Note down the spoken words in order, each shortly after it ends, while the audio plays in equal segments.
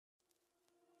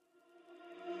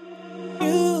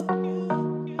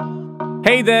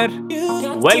Hey there,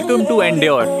 welcome to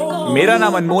Endure। मेरा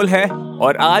नाम अनमोल है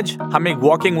और आज हम एक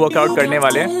वॉकिंग वर्कआउट करने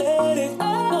वाले हैं।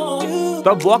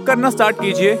 तो अब वॉक करना स्टार्ट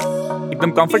कीजिए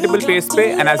एकदम कंफर्टेबल पेस पे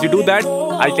and as you do that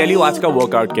I tell you आज का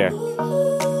वर्कआउट क्या है।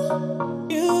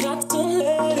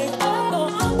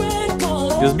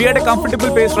 Just be at a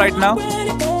comfortable pace right now।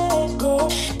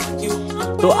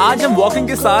 तो आज हम वॉकिंग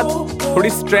के साथ थोड़ी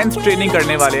स्ट्रेंथ ट्रेनिंग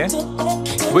करने वाले हैं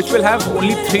which will have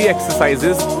only 3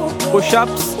 exercises: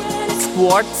 push-ups,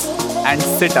 squats and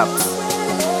sit-ups।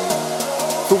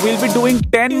 So we'll be doing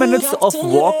 10 minutes of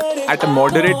walk at a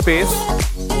moderate pace।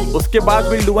 उसके बाद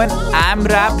we'll do an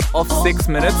AMRAP of 6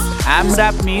 minutes।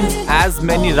 AMRAP means as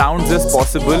many rounds as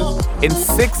possible in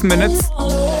 6 minutes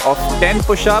of 10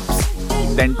 push-ups,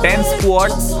 then 10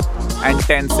 squats and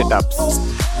 10 sit-ups।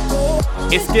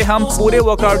 इसके हम पूरे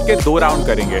workout के 2 round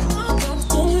करेंगे।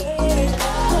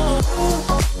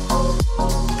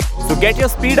 So get your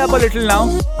speed up a little now।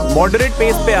 Moderate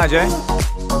pace पे आ जाए।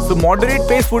 So moderate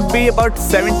pace would be about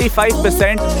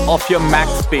 75% of your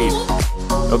max speed।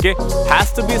 Okay,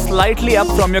 has to be slightly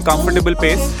up from your comfortable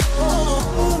pace।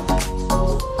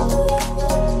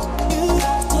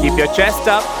 Keep your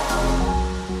chest up,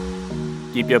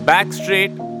 keep your back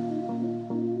straight।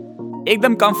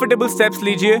 एकदम comfortable steps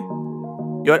लीजिए।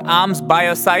 Your arms by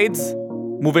your sides,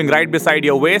 moving right beside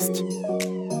your waist,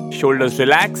 shoulders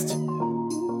relaxed।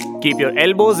 Keep your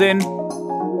elbows in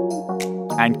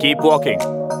and keep walking।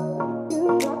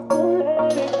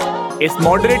 इस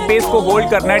moderate pace को hold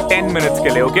करना है 10 minutes के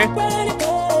लिए, okay?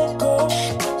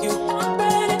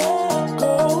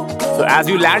 So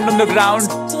as you land on the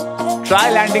ground, try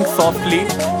landing softly।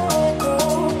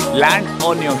 Land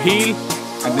on your heel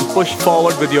and then push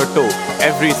forward with your toe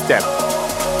every step।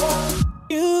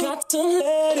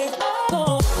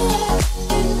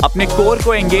 अपने core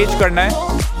को engage करना है।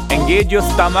 Engage your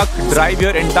stomach, drive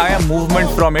your entire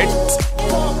movement from it।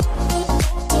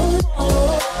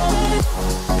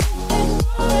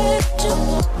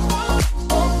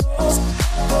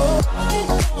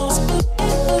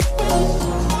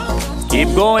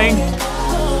 Keep going,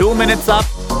 2 minutes up,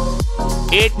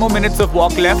 8 more minutes of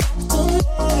walk left।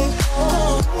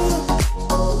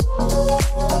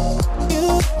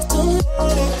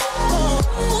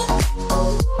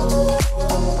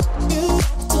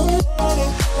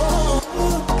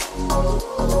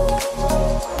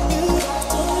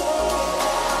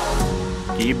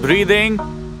 Keep breathing,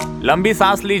 लंबी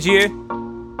सांस लीजिए।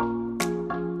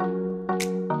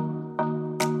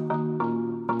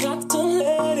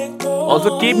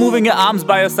 Also keep moving your arms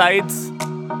by your sides।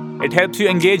 It helps you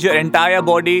engage your entire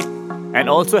body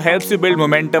and also helps you build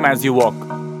momentum as you walk।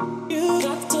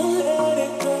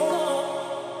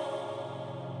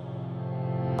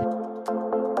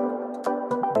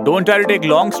 Don't try to take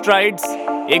long strides,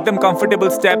 एकदम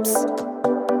comfortable steps।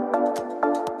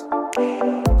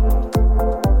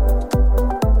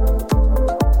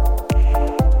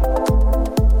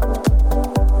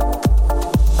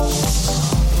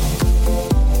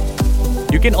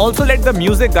 You can also let the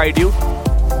music guide you।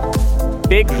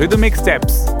 Take rhythmic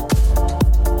steps।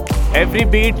 Every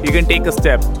beat you can take a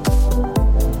step।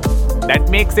 That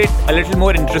makes it a little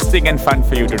more interesting and fun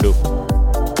for you to do।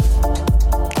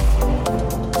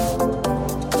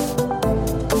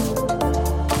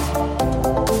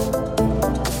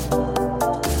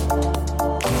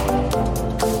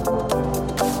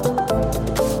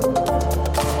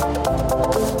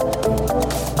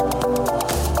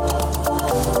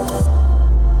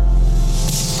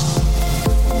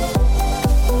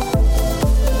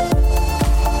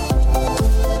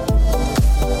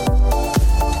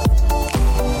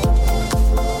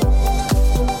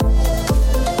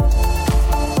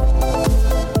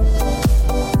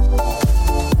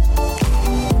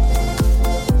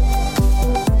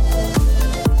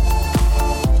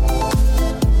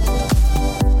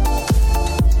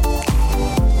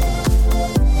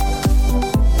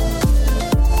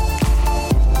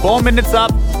 Four minutes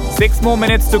up, 6 more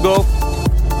minutes to go।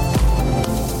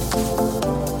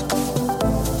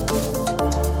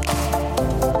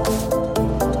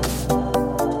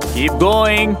 Keep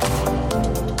going।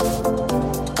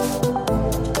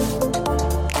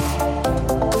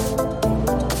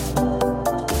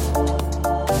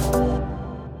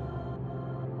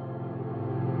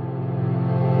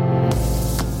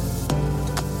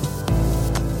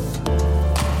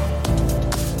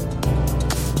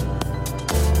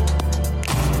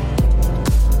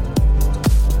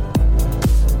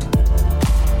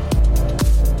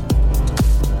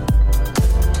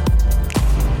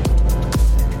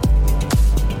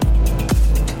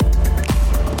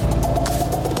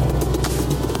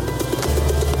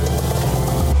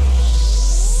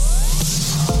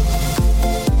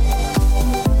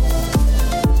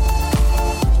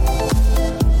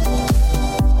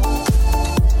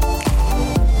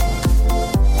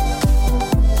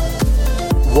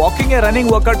 Walking या running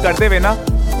workout करते हुए ना,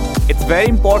 it's very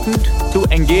important to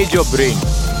engage your brain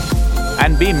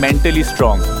and be mentally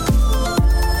strong.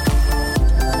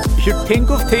 You should think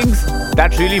of things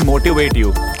that really motivate you.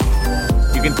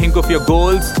 You can think of your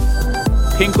goals,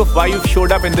 think of why you've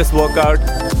showed up in this workout,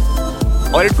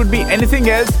 or it could be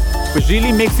anything else which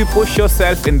really makes you push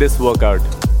yourself in this workout.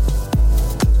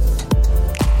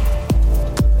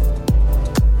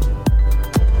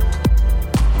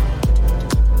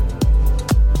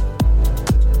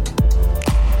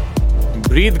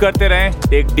 Breathe करते रहें.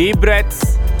 Take deep breaths.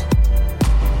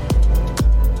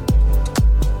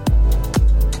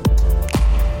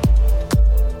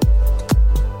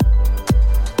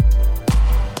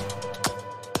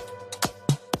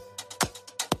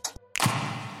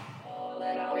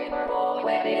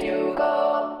 Where did you go?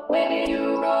 Where did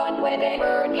you run when they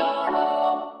burned your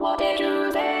home? What did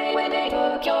you say when they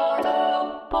took your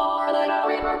home? Poor little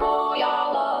river boy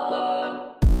all alone.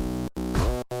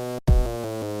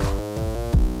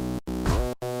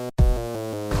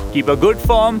 Keep a good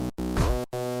form.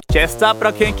 Chest up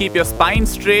रखें. Keep your spine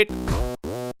straight.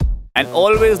 And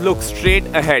always look straight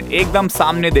ahead. एकदम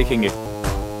सामने देखेंगे.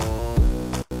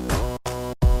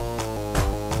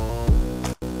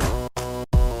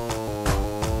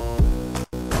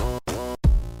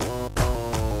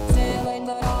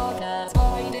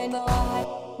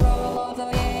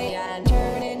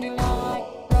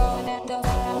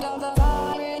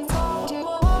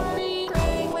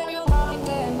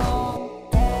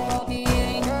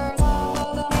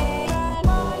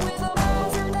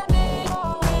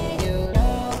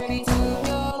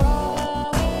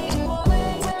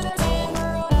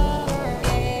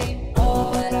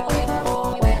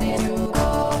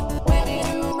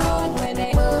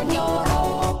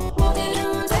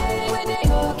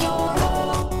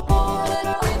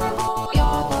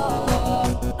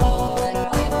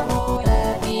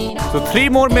 So 3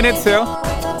 more minutes here.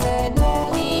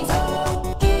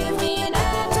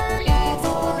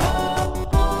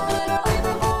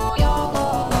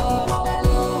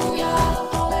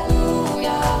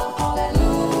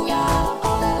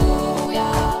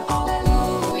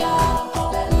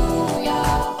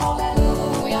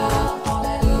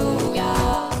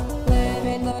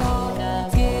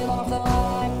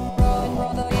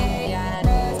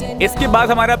 इसके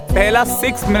बाद हमारा पहला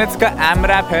 6 minutes का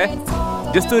AMRAP है.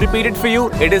 Just to repeat it for you,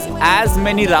 it is as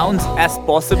many rounds as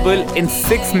possible in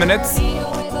 6 minutes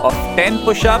of 10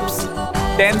 push-ups,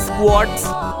 10 squats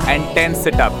and 10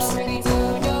 sit-ups.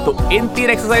 तो इन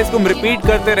 3 एक्सरसाइज को हम रिपीट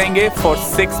करते रहेंगे for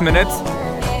 6 minutes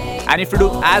and you have to do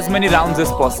as many rounds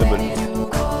as possible.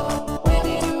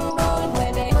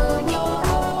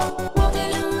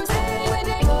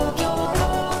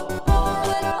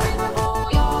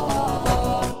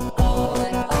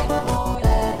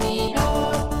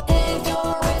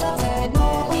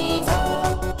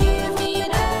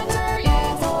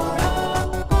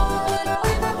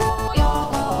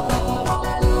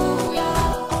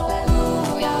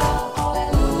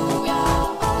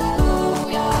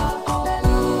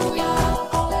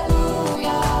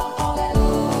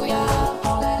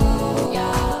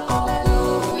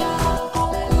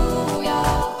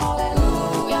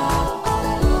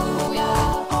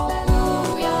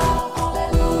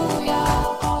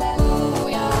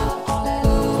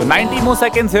 So 90 more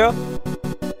seconds here.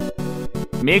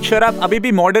 Make sure आप अभी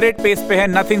भी moderate pace पे हैं,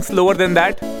 nothing slower than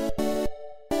that.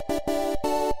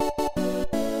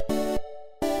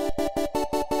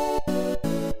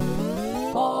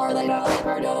 Poor little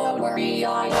river, don't worry, I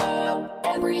know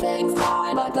everything's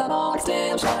fine, but the marks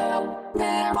still show.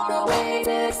 There are a way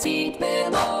 6 feet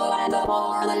below, and the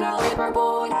poor little river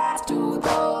boy has to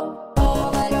go. Poor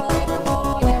little river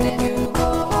boy, where did you go?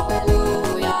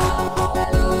 Hallelujah,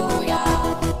 hallelujah.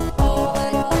 Poor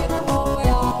little river boy,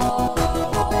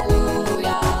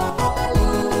 hallelujah,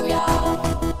 hallelujah.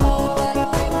 Poor little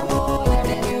river boy, where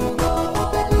did you go?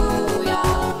 Hallelujah,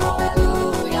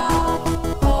 hallelujah.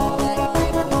 Poor little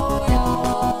river boy,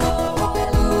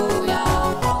 hallelujah,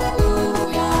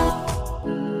 hallelujah.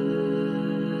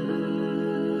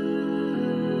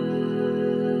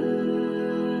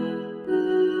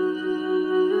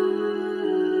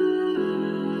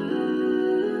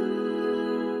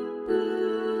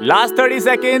 Last 30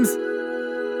 seconds.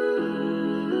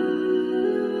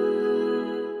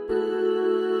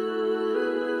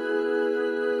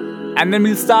 And then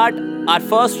we'll start our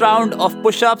first round of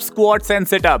push-ups, squats and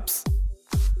sit-ups.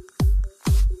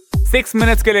 6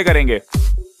 minutes के लिए करेंगे.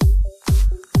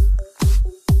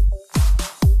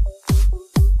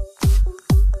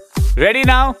 Ready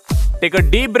now? Take a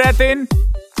deep breath in.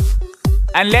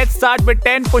 And let's start with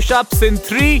 10 push-ups in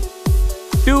 3,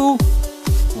 2,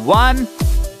 1.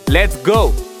 Let's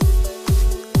go.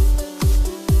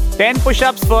 10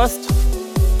 push-ups first.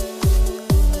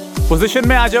 Position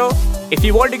में आ जाओ. If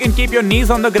you want, you can keep your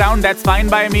knees on the ground. That's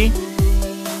fine by me.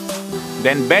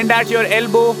 Then bend at your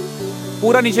elbow.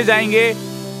 पूरा नीचे जाएंगे.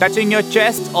 Touching your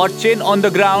chest or chin on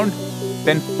the ground.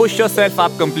 Then push yourself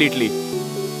up completely.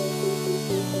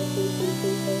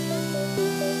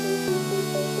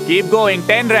 Keep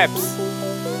going. 10 reps.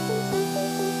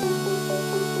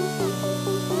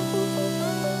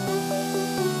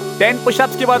 10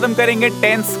 push-ups के बाद हम करेंगे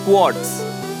 10 squats.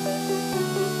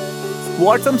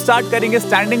 Squats हम start करेंगे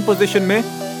standing position में,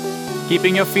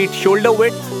 keeping your feet shoulder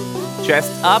width,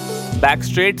 chest up, back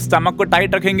straight, stomach को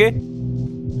tight रखेंगे.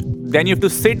 Then you have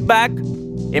to sit back,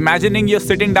 imagining you're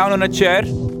sitting down on a chair.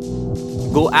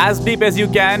 Go as deep as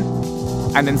you can,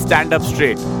 and then stand up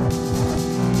straight.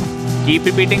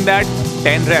 Keep repeating that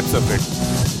 10 reps of it.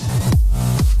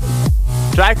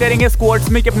 Try करेंगे squats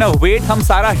में कि अपना wait हम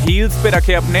सारा heels पे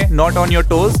रखें अपने, not on your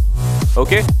toes.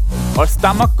 Okay, और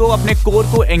स्टमक को, अपने कोर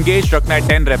को एंगेज रखना है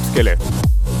 10 रेप्स के लिए.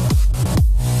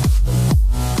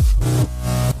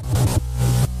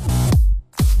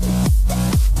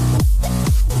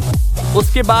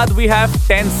 उसके बाद वी हैव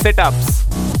 10 सिटअप्स.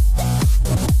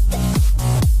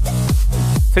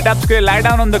 सिटअप्स के लिए lie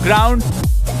down on the ground,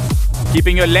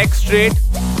 keeping your leg straight,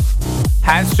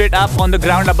 hand straight up on the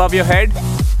ground above your head.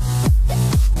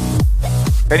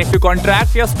 Then if you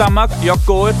contract your stomach, your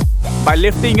core, by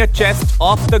lifting your chest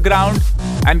off the ground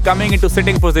and coming into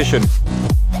sitting position,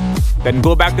 then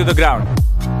go back to the ground.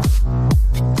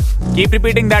 Keep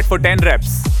repeating that for 10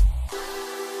 reps.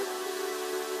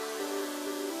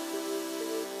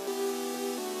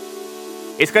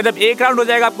 इसका जब एक round हो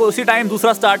जाएगा, आपको उसी time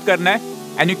दूसरा start करना है.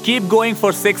 And you keep going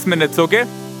for 6 minutes, okay?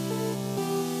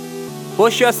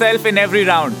 Push yourself in every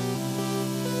round.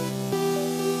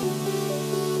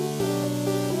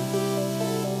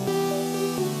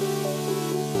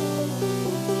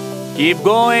 Keep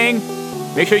going.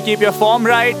 Make sure you keep your form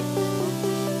right.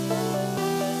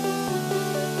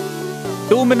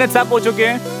 2 minutes up हो चुके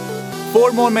हैं.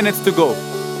 4 more minutes to go.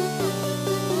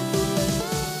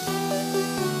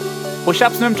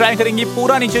 Push-ups में हम ट्राई करेंगे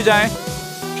पूरा नीचे जाएं.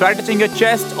 Try touching your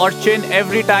chest or chin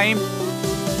every time.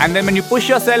 And then when you push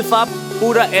yourself up,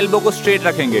 पूरा elbow को straight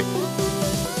रखेंगे.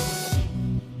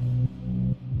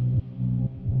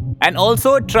 And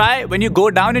also try when you go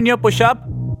down in your push-up,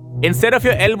 instead of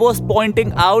your elbows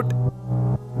pointing out,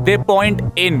 they point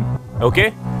in. Okay?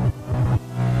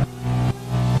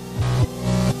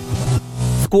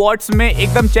 Squats में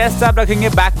एकदम chest up रखेंगे,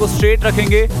 back को straight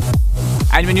रखेंगे.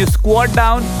 And when you squat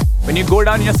down, when you go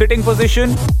down in your sitting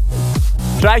position,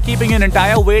 try keeping your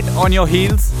entire weight on your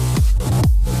heels.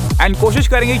 And कोशिश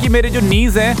करेंगे कि मेरे जो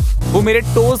knees हैं, वो मेरे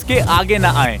toes के आगे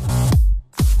ना आए.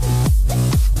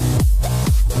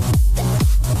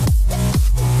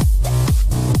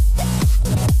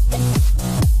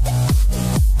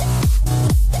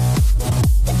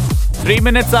 Three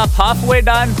minutes up, halfway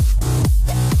done.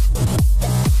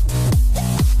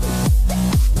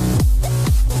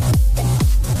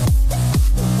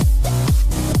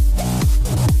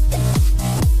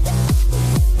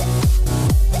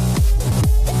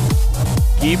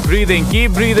 Keep breathing,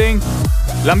 keep breathing.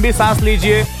 लंबी सांस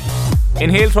लीजिए.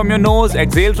 Inhale from your nose,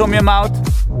 exhale from your mouth.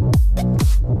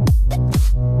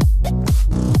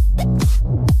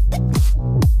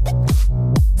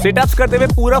 Sit-ups करते हुए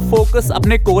पूरा फोकस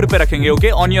अपने कोर पे रखेंगे. Okay,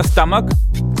 on your stomach.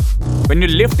 When you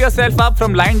lift yourself up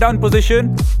from lying down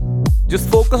position, just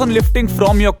focus on lifting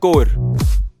from your core.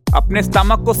 अपने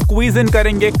stomach को squeeze in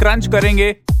करेंगे, crunch करेंगे,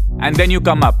 and then you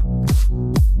come up.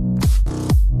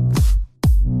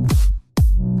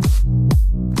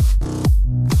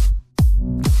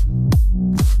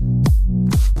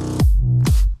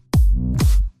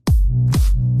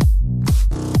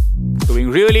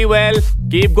 Doing really well.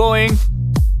 Keep going.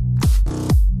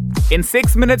 In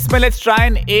 6 minutes, let's try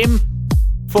and aim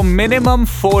for minimum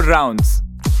 4 rounds.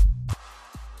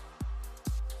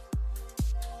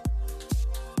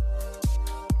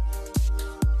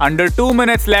 Under 2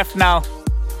 minutes left now.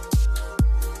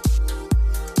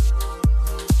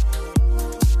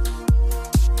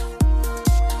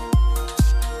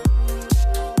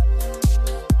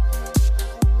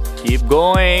 Keep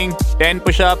going. 10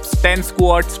 push-ups, 10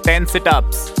 squats, 10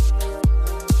 sit-ups.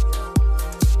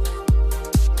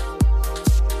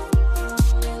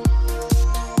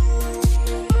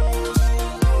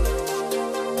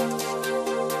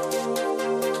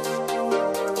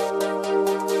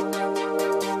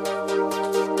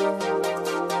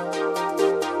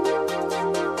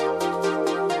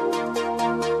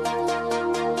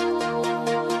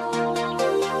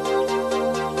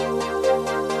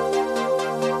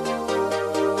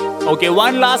 Okay,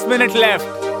 1 last minute left.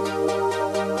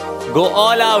 Go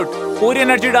all out. पूरी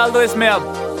energy डाल दो इसमें अब.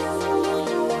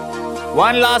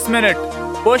 1 last minute.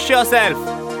 Push yourself.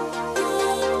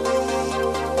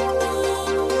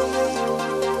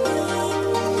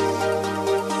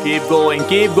 Keep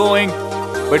going.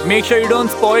 But make sure you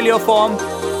don't spoil your form.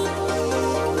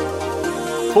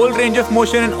 Full range of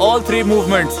motion in all 3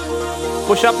 movements.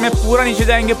 Push-up में पूरा नीचे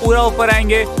जाएंगे, पूरा ऊपर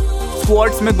आएंगे.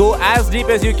 Squats में go as deep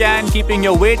as you can, keeping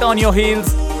your weight on your heels,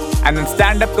 and then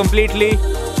stand up completely.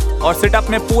 और sit-up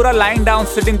में पूरा lying down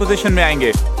sitting position में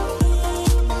आएंगे.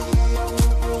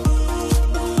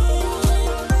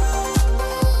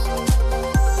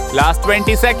 Last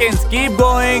 20 seconds. Keep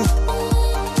going.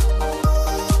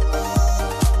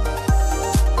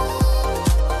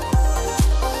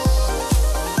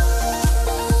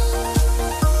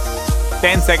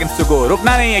 Ten seconds to go.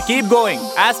 रुकना नहीं है. Keep going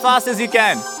as fast as you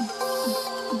can.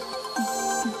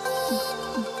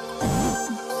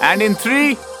 And in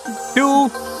 3, 2,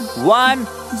 1,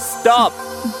 stop.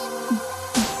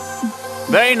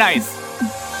 Very nice.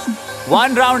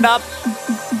 1 round up.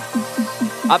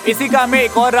 अब इसी का हमें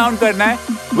एक और राउंड करना है,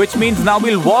 which means now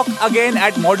we'll walk again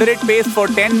at moderate pace for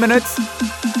 10 minutes,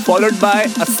 followed by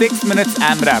a 6 minutes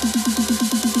AMRAP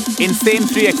in same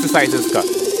 3 exercises का.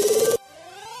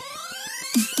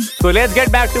 So let's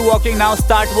get back to walking now.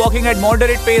 Start walking at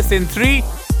moderate pace in 3,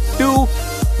 2,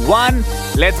 1.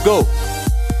 Let's go.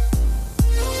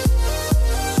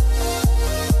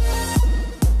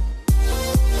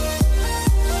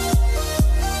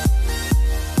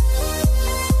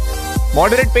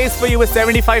 Moderate pace for you is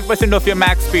 75% of your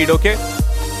max speed, okay?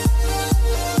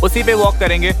 उसी पे walk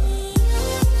करेंगे.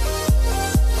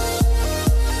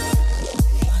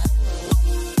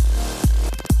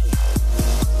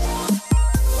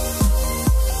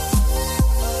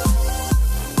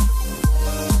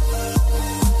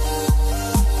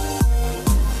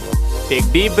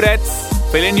 Take deep breaths,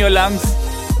 fill in your lungs.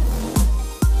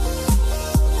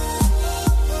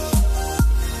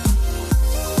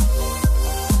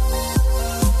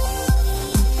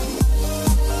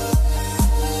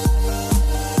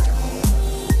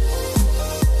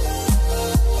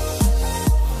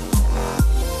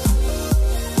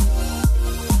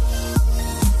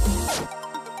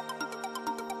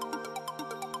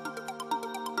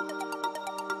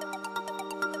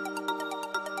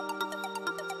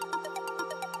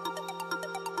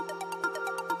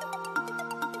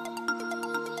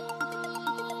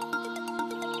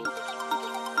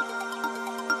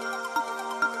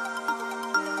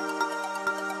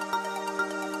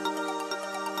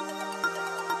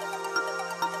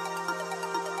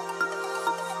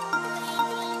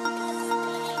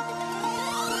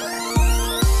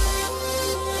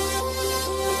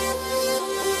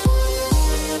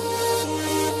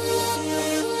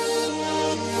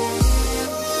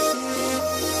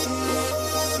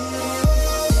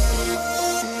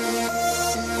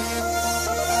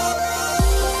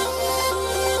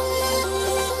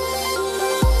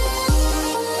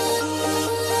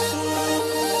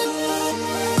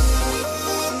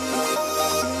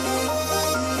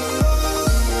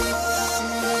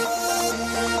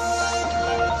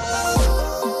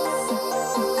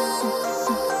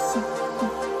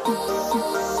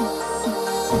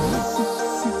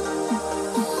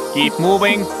 Keep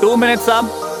moving. 2 minutes up.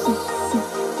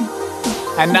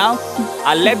 And now,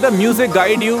 I'll let the music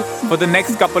guide you for the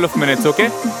next couple of minutes, okay?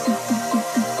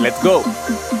 Let's go.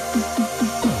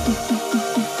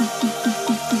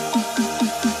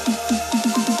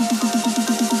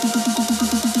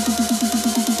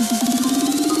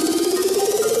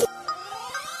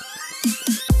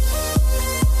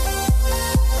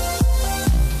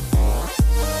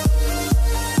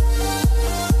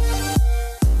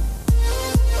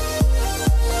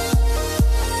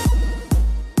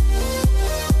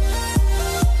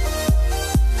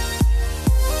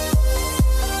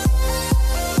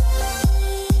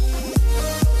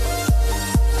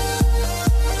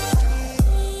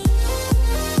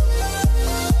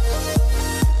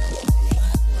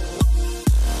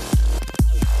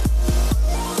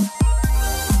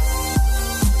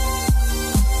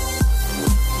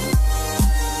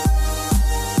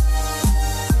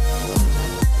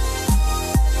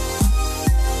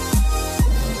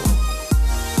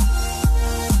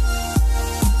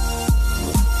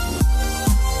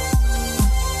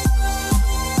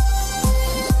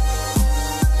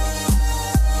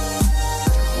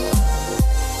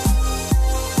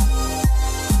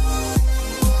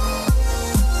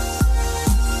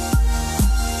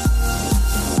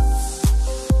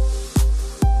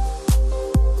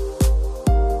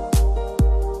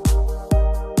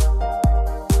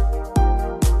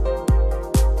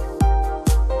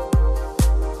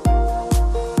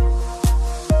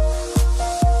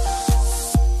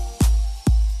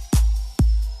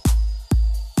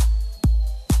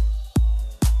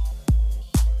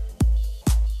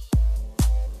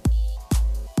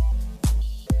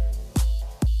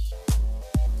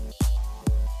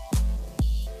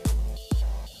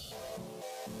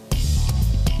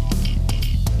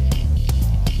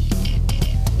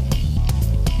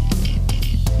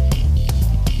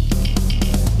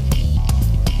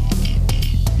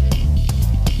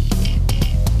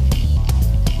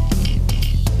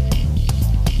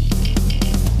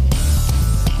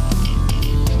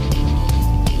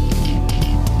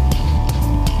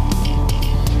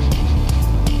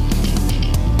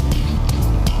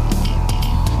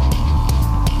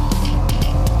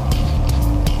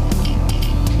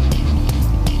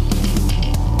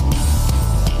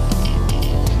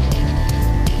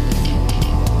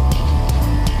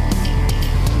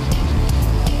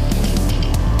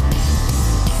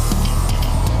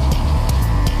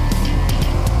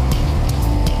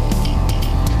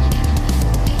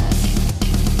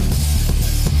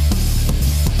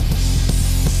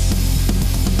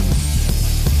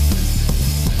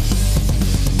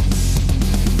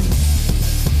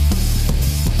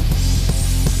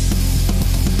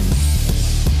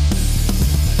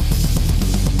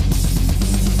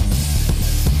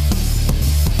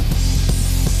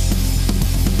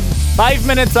 5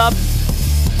 minutes up.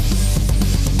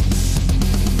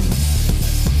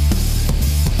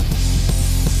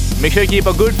 Make sure you keep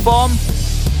a good form.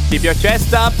 Keep your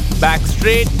chest up, back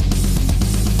straight.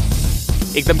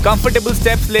 एकदम comfortable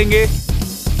steps लेंगे.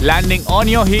 Landing on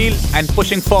your heel and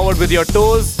pushing forward with your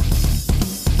toes.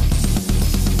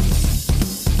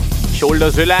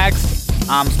 Shoulders relaxed,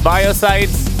 arms by your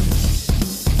sides.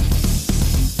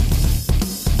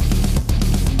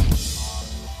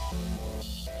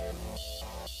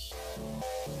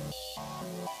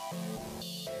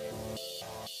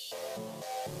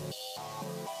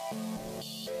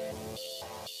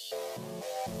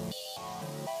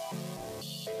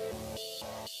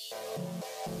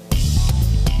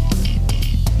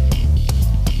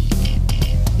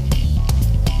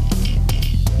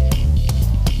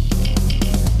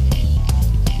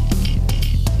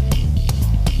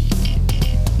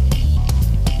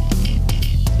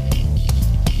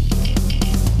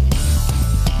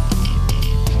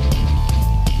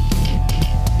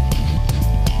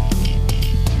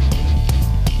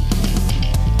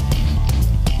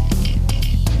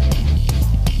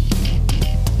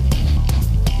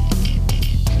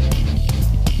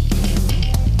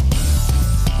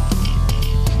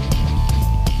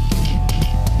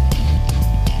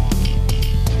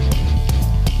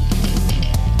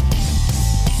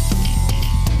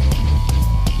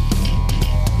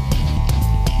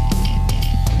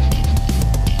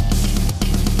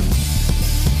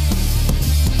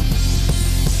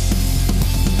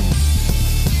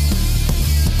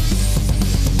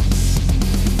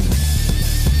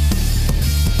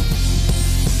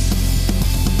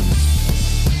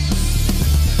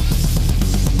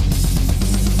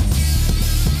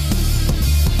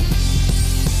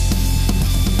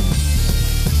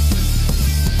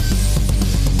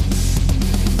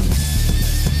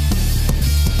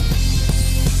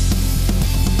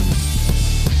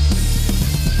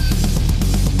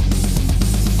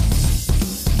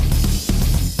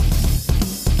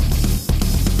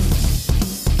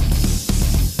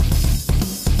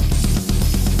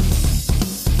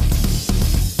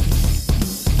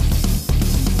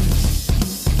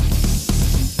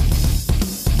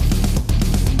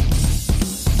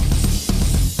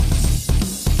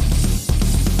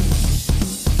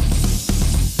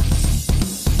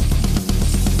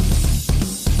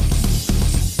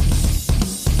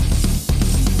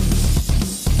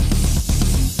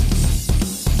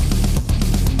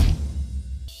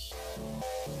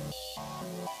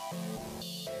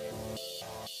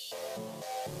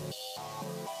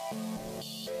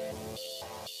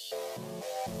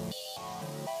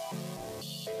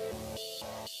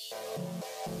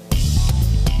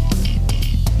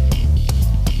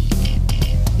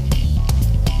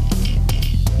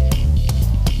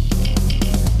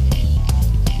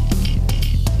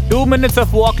 Two minutes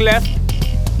of walk left.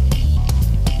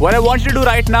 What I want you to do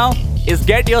right now is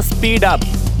get your speed up.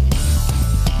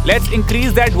 Let's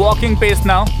increase that walking pace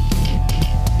now.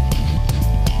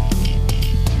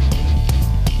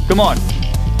 Come on.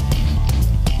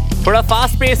 थोड़ा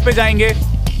fast pace पे जाएंगे.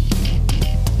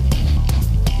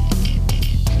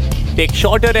 Take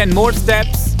shorter and more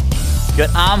steps. Your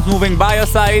arms moving by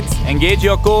your sides. Engage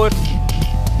your core.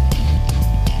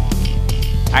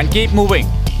 And keep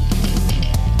moving.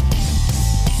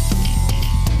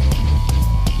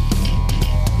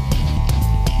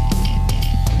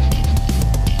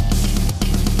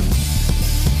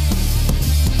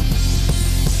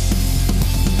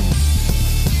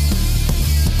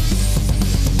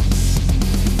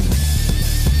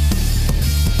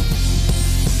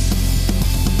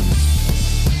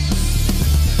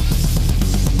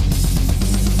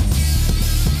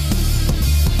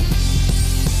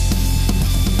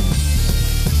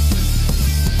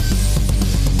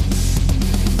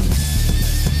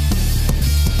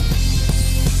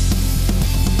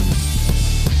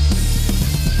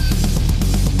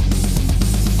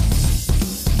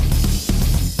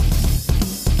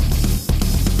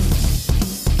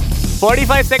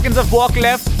 "45 seconds of walk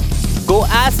left. Go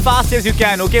as fast as you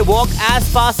can, okay? Walk as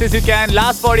fast as you can.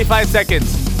 Last 45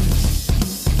 seconds.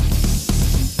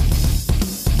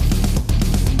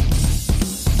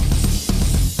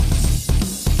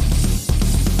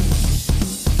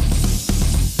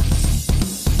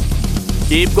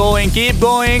 Keep going, keep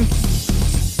going.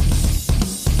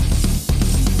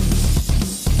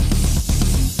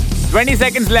 20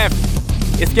 seconds left.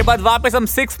 इसके बाद वापस हम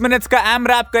 6 minutes का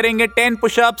AMRAP करेंगे. 10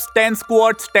 push-ups, 10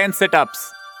 squats, 10 sit-ups.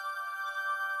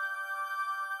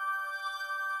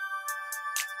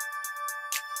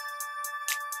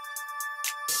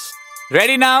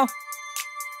 Ready now?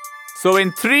 So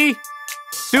in 3,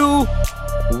 2,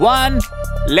 1.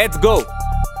 Let's go.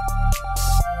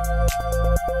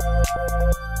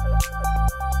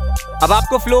 अब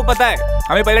आपको flow पता है.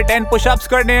 हमें पहले 10 पुशअप्स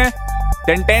करने हैं,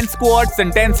 then 10 squats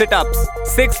and 10 sit-ups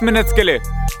 6 minutes के लिए.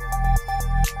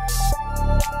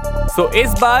 So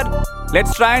इस बार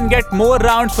let's try and get more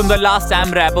rounds from the last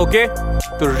AMRAP, okay?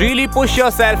 So really push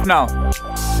yourself now.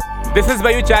 This is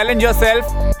where you challenge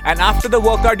yourself, and after the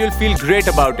workout you'll feel great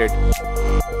about it.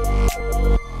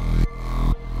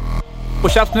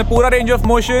 Push-ups में पूरा range of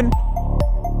motion.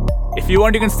 If you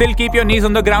want, you can still keep your knees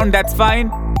on the ground, that's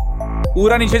fine.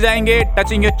 पूरा नीचे जाएंगे,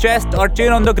 touching your chest or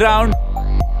chin on the ground,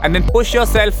 and then push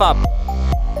yourself up.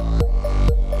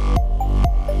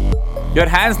 Your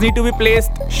hands need to be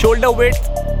placed shoulder width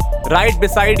right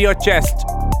beside your chest.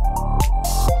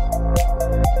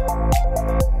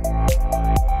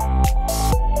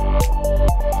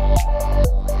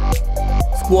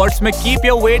 Squats में keep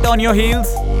your weight on your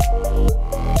heels.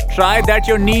 Try that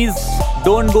your knees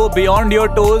don't go beyond your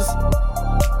toes.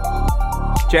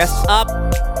 Chest up.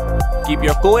 Keep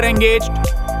your core engaged.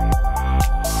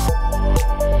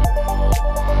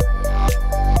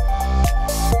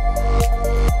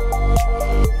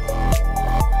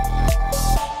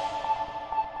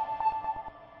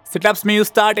 Sit-ups may you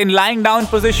start in lying down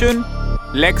position,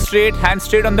 legs straight, hands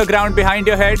straight on the ground behind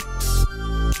your head.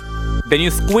 Then you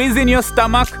squeeze in your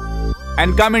stomach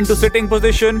and come into sitting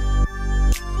position.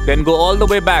 Then go all the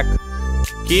way back.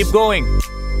 Keep going.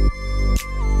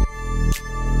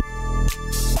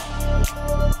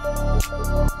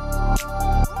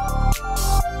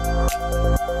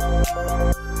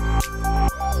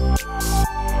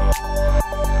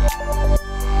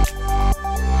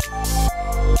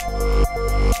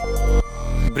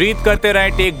 Breathe करते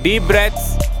रहें. Take deep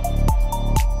breaths.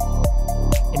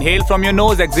 Inhale from your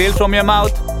nose, exhale from your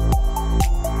mouth.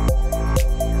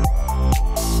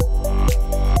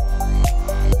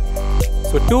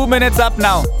 So 2 minutes up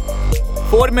now.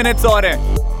 4 minutes और हैं.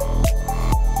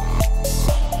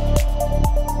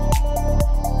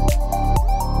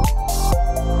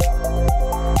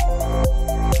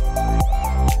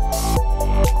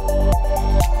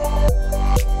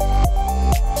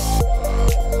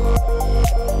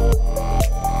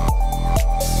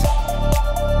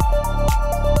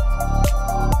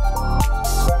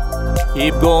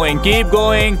 Keep going, keep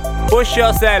going. Push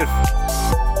yourself.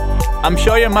 I'm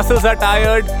sure your muscles are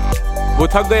tired. वो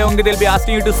थक गए होंगे. They'll be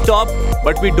asking you to stop,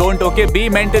 but we don't. Okay, be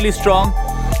mentally strong.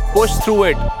 Push through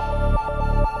it.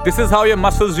 This is how your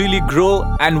muscles really grow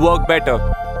and work better.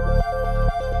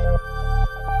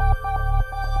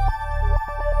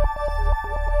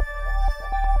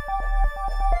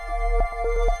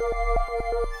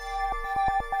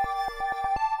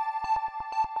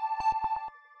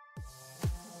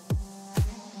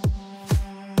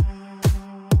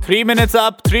 Three minutes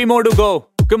up, 3 more to go.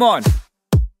 Come on.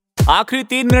 आखिरी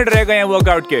 3 minute रह गए हैं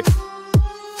workout के.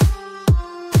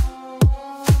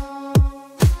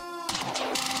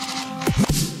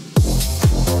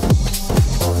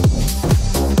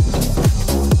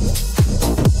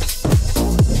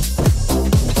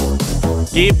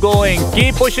 Keep going.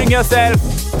 Keep pushing yourself.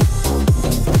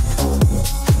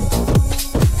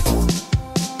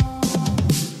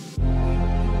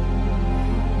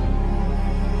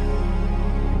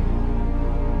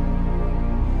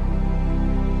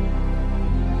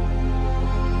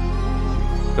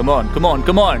 Come on, come on,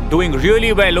 come on. Doing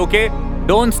really well, okay?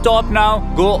 Don't stop now.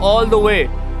 Go all the way.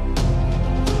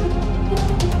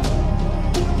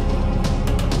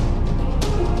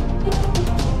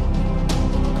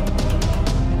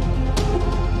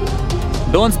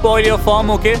 Don't spoil your form,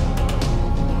 okay?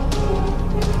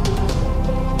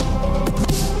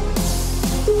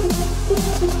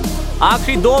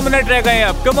 आखिरी 2 minute रह गए हैं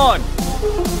अब. Come on.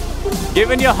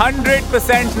 Giving you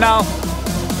 100% now.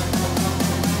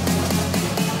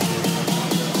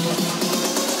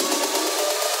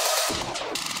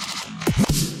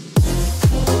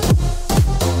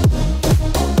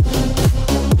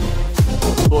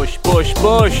 Push, push,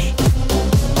 push.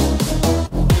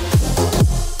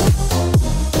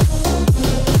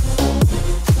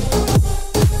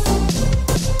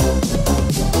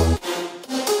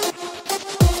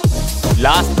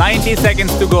 Last 90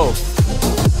 seconds to go.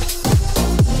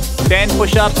 10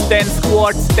 push-ups, 10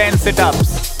 squats, 10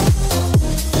 sit-ups.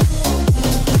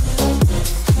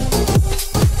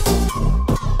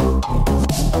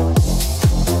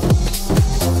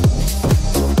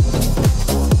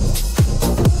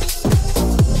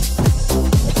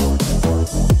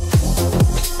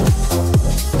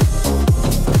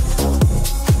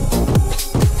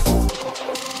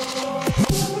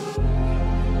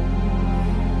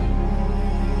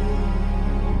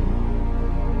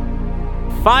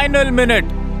 Final minute.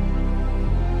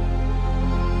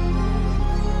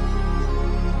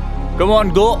 Come on,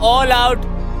 go all out.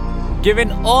 Give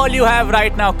in all you have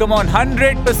right now. Come on,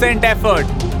 100% effort.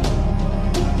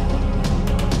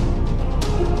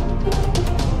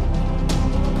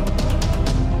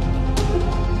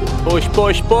 Push,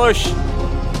 push, push.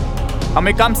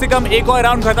 हमें कम से कम एक और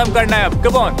round खत्म करना है अब.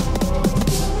 Come on.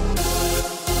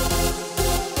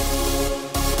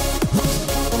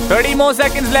 Thirty more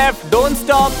seconds left. Don't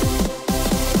stop.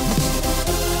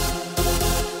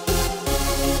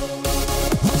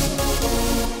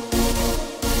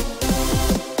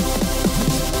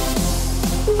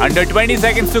 Under 20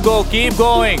 seconds to go. Keep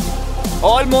going.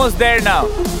 Almost there now.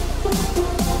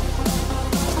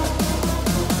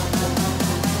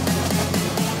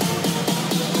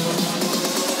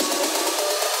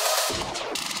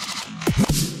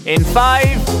 In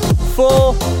 5,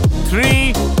 4,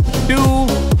 3, 2,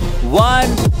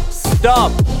 1,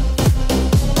 stop.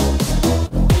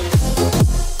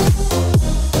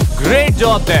 Great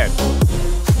job there.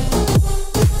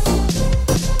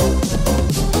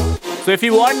 So if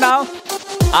you want now,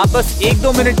 आप बस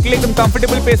 1-2 मिनट के लिए एकदम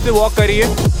comfortable pace पे walk करिए.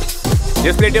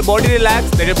 Just let your body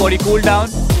relax, let your body cool down.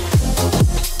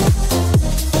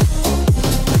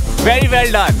 Very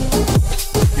well done.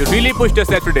 You really pushed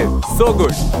yourself today. So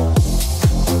good.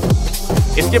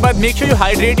 इसके बाद make sure you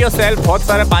hydrate yourself. बहुत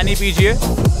सारा पानी पीजिए.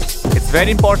 It's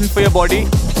very important for your body.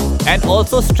 And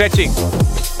also stretching.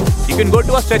 You can go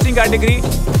to a stretching category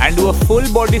and do a full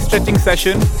body stretching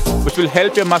session, which will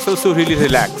help your muscles to really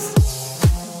relax.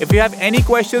 If you have any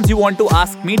questions you want to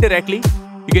ask me directly,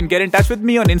 you can get in touch with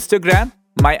me on Instagram.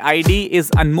 My ID is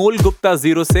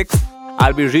AnmolGupta06.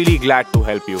 I'll be really glad to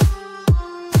help you.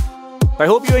 I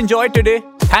hope you enjoyed today.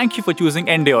 Thank you for choosing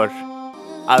Endure.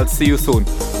 I'll see you soon.